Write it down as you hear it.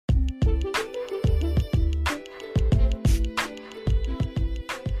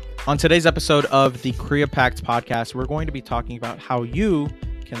On today's episode of the Korea Pact podcast, we're going to be talking about how you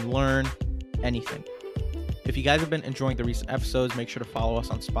can learn anything. If you guys have been enjoying the recent episodes, make sure to follow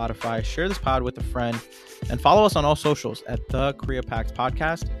us on Spotify, share this pod with a friend, and follow us on all socials at the Korea Pact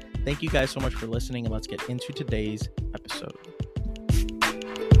podcast. Thank you guys so much for listening, and let's get into today's episode.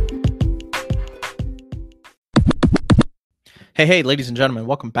 Hey, ladies and gentlemen,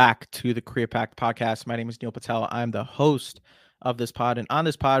 welcome back to the Korea Pact podcast. My name is Neil Patel. I'm the host of this pod, and on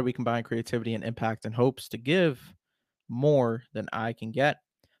this pod, we combine creativity and impact and hopes to give more than I can get.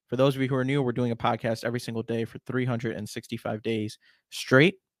 For those of you who are new, we're doing a podcast every single day for 365 days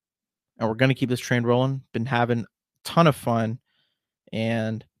straight, and we're going to keep this train rolling. Been having a ton of fun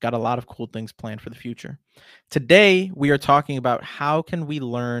and got a lot of cool things planned for the future. Today, we are talking about how can we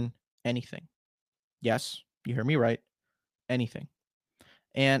learn anything. Yes, you hear me right, anything.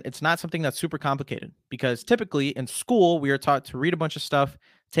 And it's not something that's super complicated because typically in school, we are taught to read a bunch of stuff,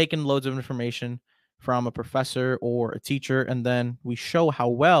 take in loads of information from a professor or a teacher, and then we show how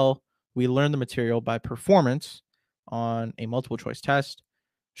well we learn the material by performance on a multiple choice test,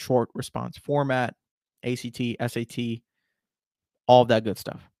 short response format, ACT, SAT, all of that good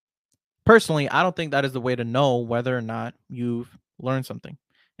stuff. Personally, I don't think that is the way to know whether or not you've learned something.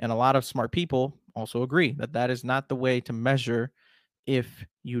 And a lot of smart people also agree that that is not the way to measure if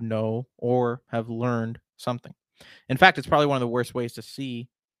you know or have learned something. In fact, it's probably one of the worst ways to see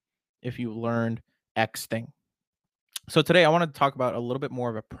if you learned X thing. So today I want to talk about a little bit more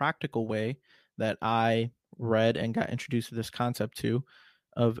of a practical way that I read and got introduced to this concept to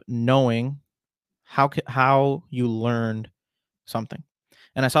of knowing how you learned something.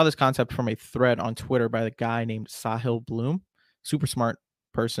 And I saw this concept from a thread on Twitter by the guy named Sahil Bloom, super smart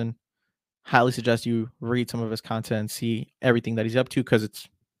person. Highly suggest you read some of his content and see everything that he's up to because it's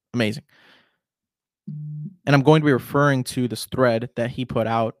amazing. And I'm going to be referring to this thread that he put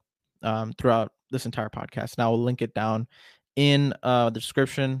out throughout this entire podcast. And I will link it down in the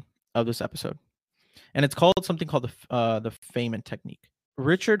description of this episode. And it's called something called the Feynman technique.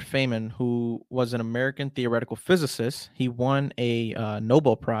 Richard Feynman, who was an American theoretical physicist, he won a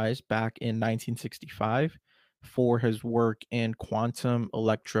Nobel Prize back in 1965 for his work in quantum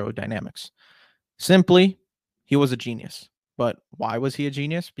electrodynamics. Simply, he was a genius. But why was he a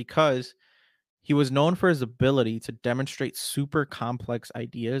genius? Because he was known for his ability to demonstrate super complex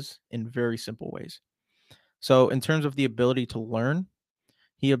ideas in very simple ways. So, in terms of the ability to learn,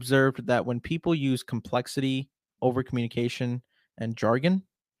 he observed that when people use complexity, overcommunication, and jargon,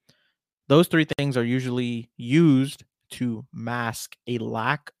 those three things are usually used to mask a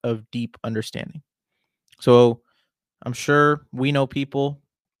lack of deep understanding. So, I'm sure we know people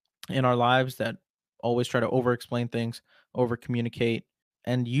in our lives that always try to over explain things, over communicate,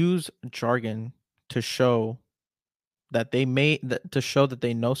 and use jargon to show that to show that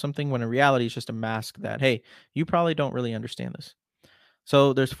they know something when in reality it's just a mask that, hey, you probably don't really understand this.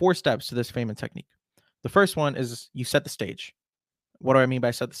 So there's 4 steps to this Feynman technique. The first one is you set the stage. What do I mean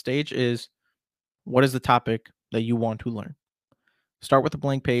by set the stage is what is the topic that you want to learn? Start with a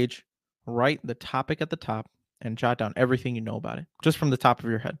blank page, write the topic at the top, and jot down everything you know about it, just from the top of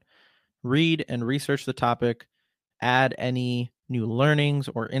your head. Read and research the topic, add any new learnings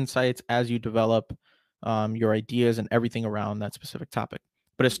or insights as you develop your ideas and everything around that specific topic.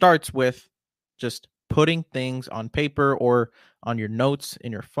 But it starts with just putting things on paper or on your notes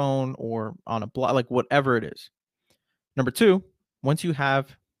in your phone or on a blog, like whatever it is. Number 2, once you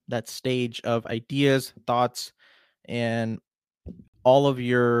have that stage of ideas, thoughts, and all of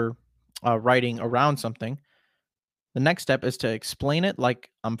your writing around something, the next step is to explain it like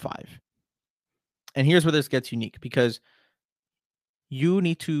I'm 5. And here's where this gets unique because you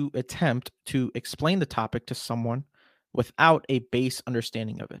need to attempt to explain the topic to someone without a base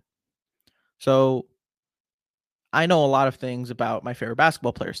understanding of it. So I know a lot of things about my favorite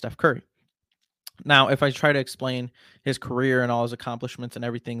basketball player, Steph Curry. Now, if I try to explain his career and all his accomplishments and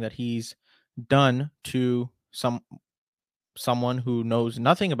everything that he's done to someone who knows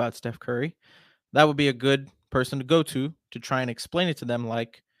nothing about Steph Curry, that would be a good person to go to try and explain it to them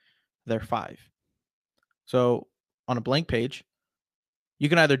like they're 5. So on a blank page, you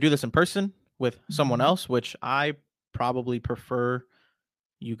can either do this in person with someone else, which I probably prefer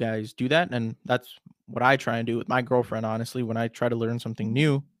you guys do that. And that's what I try and do with my girlfriend, honestly. When I try to learn something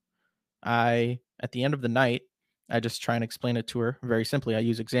new, at the end of the night, I just try and explain it to her very simply. I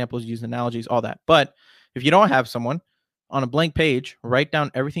use examples, use analogies, all that. But if you don't have someone, on a blank page, write down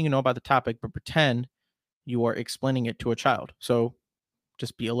everything you know about the topic, but pretend you are explaining it to a child. So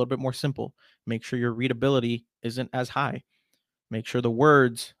just be a little bit more simple. Make sure your readability isn't as high. Make sure the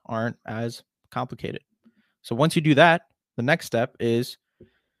words aren't as complicated. So once you do that, the next step is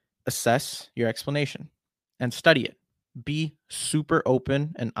assess your explanation and study it. Be super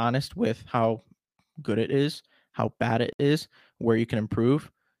open and honest with how good it is, how bad it is, where you can improve,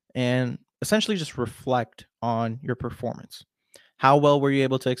 and essentially just reflect on your performance. How well were you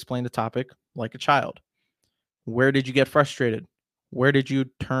able to explain the topic like a child? Where did you get frustrated? Where did you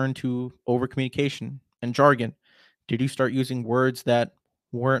turn to over communication and jargon? Did you start using words that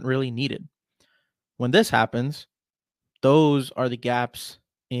weren't really needed? When this happens, those are the gaps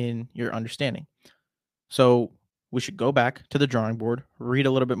in your understanding. So we should go back to the drawing board, read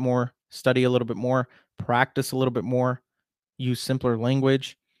a little bit more, study a little bit more, practice a little bit more, use simpler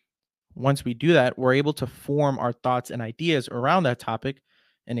language. Once we do that, we're able to form our thoughts and ideas around that topic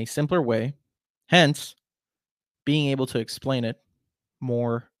in a simpler way, hence being able to explain it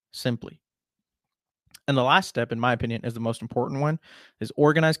more simply. And the last step, in my opinion, is the most important one, is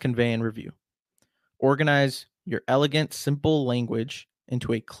organize, convey, and review. Organize your elegant, simple language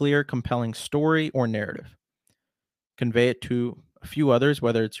into a clear, compelling story or narrative. Convey it to a few others,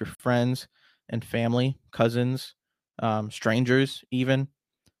 whether it's your friends and family, cousins, strangers, even.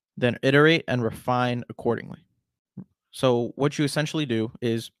 Then iterate and refine accordingly. So, what you essentially do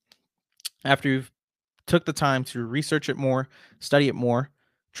is, after you've took the time to research it more, study it more,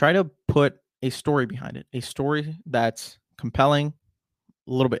 try to put a story behind it, a story that's compelling,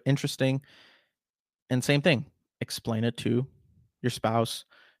 a little bit interesting, and same thing, explain it to your spouse,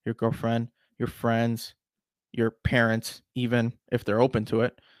 your girlfriend, your friends, your parents, even if they're open to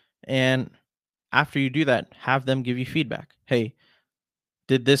it. And after you do that, have them give you feedback. Hey,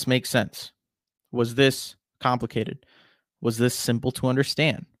 did this make sense? Was this complicated? Was this simple to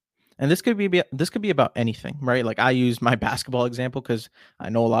understand? And this could be about anything, right? Like, I use my basketball example because I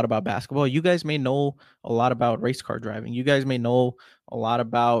know a lot about basketball. You guys may know a lot about race car driving. You guys may know a lot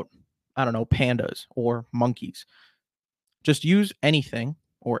about, I don't know, pandas or monkeys. Just use anything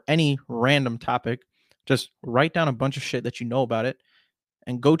or any random topic. Just write down a bunch of shit that you know about it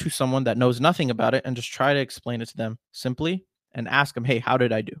and go to someone that knows nothing about it and just try to explain it to them simply and ask them, hey, how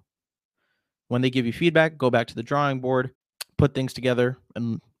did I do? When they give you feedback, go back to the drawing board, put things together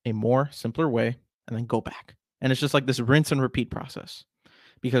in a more simpler way, and then go back. And it's just like this rinse and repeat process.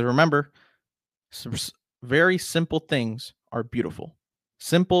 Because remember, very simple things are beautiful.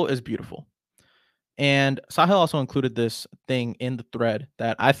 Simple is beautiful. And Sahil also included this thing in the thread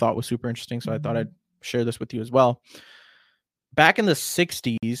that I thought was super interesting. So I thought I'd share this with you as well. Back in the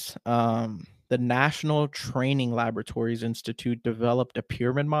 60s, the National Training Laboratories Institute developed a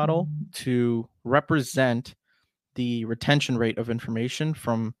pyramid model to represent the retention rate of information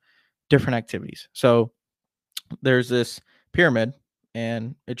from different activities. So there's this pyramid,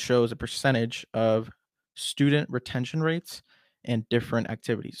 and it shows a percentage of student retention rates and different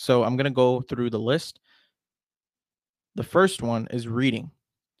activities. So I'm going to go through the list. The first one is reading.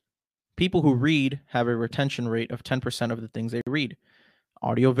 People who read have a retention rate of 10% of the things they read.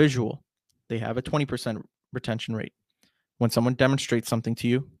 Audiovisual, they have a 20% retention rate. When someone demonstrates something to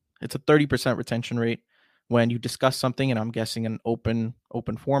you, it's a 30% retention rate. When you discuss something, and I'm guessing an open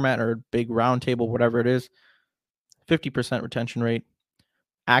format or a big round table, whatever it is, 50% retention rate.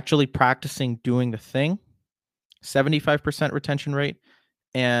 Actually practicing doing the thing, 75% retention rate.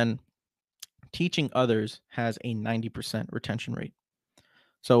 And teaching others has a 90% retention rate.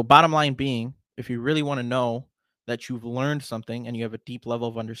 So bottom line being, if you really want to know that you've learned something and you have a deep level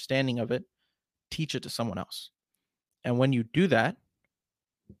of understanding of it, teach it to someone else. And when you do that,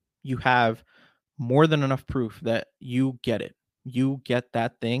 you have more than enough proof that you get it. You get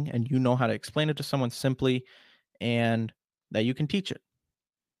that thing and you know how to explain it to someone simply, and that you can teach it.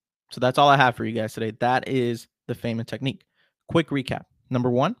 So that's all I have for you guys today. That is the Feynman technique. Quick recap. Number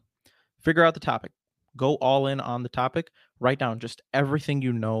one, figure out the topic. Go all in on the topic. Write down just everything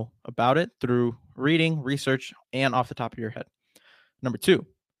you know about it through reading, research, and off the top of your head. Number two,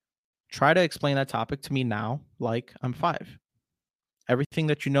 try to explain that topic to me now like I'm 5. Everything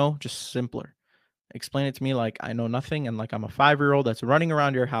that you know, just simpler. Explain it to me like I know nothing and like I'm a 5-year-old that's running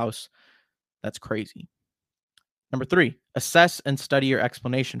around your house. That's crazy. Number three, assess and study your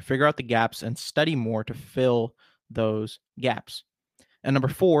explanation. Figure out the gaps and study more to fill those gaps. And number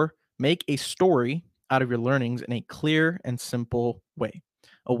four, make a story out of your learnings in a clear and simple way.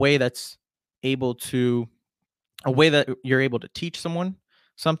 A way that you're able to teach someone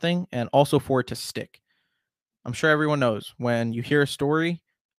something and also for it to stick. I'm sure everyone knows when you hear a story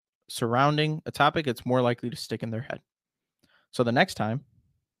surrounding a topic, it's more likely to stick in their head. So the next time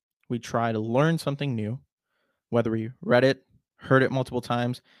we try to learn something new, whether we read it, heard it multiple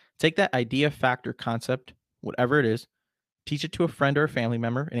times, take that idea, fact, or concept, whatever it is, teach it to a friend or a family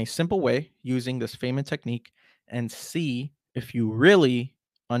member in a simple way using this Feynman technique, and see if you really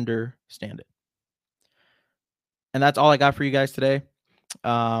understand it. And that's all I got for you guys today.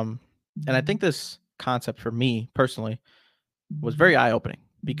 And I think this concept for me personally was very eye-opening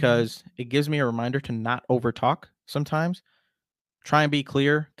because it gives me a reminder to not overtalk sometimes. Try and be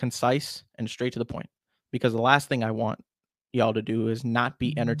clear, concise, and straight to the point. Because the last thing I want y'all to do is not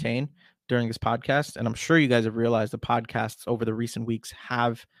be entertained during this podcast. And I'm sure you guys have realized the podcasts over the recent weeks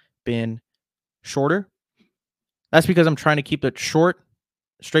have been shorter. That's because I'm trying to keep it short,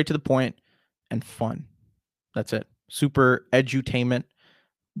 straight to the point, and fun. That's it. Super edutainment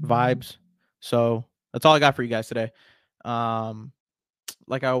vibes. So that's all I got for you guys today.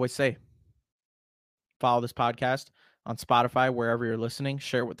 Like I always say, follow this podcast on Spotify, wherever you're listening.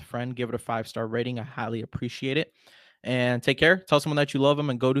 Share it with a friend. Give it a 5-star rating. I highly appreciate it. And take care. Tell someone that you love them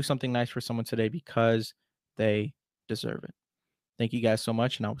and go do something nice for someone today because they deserve it. Thank you guys so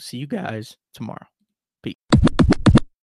much, and I will see you guys tomorrow.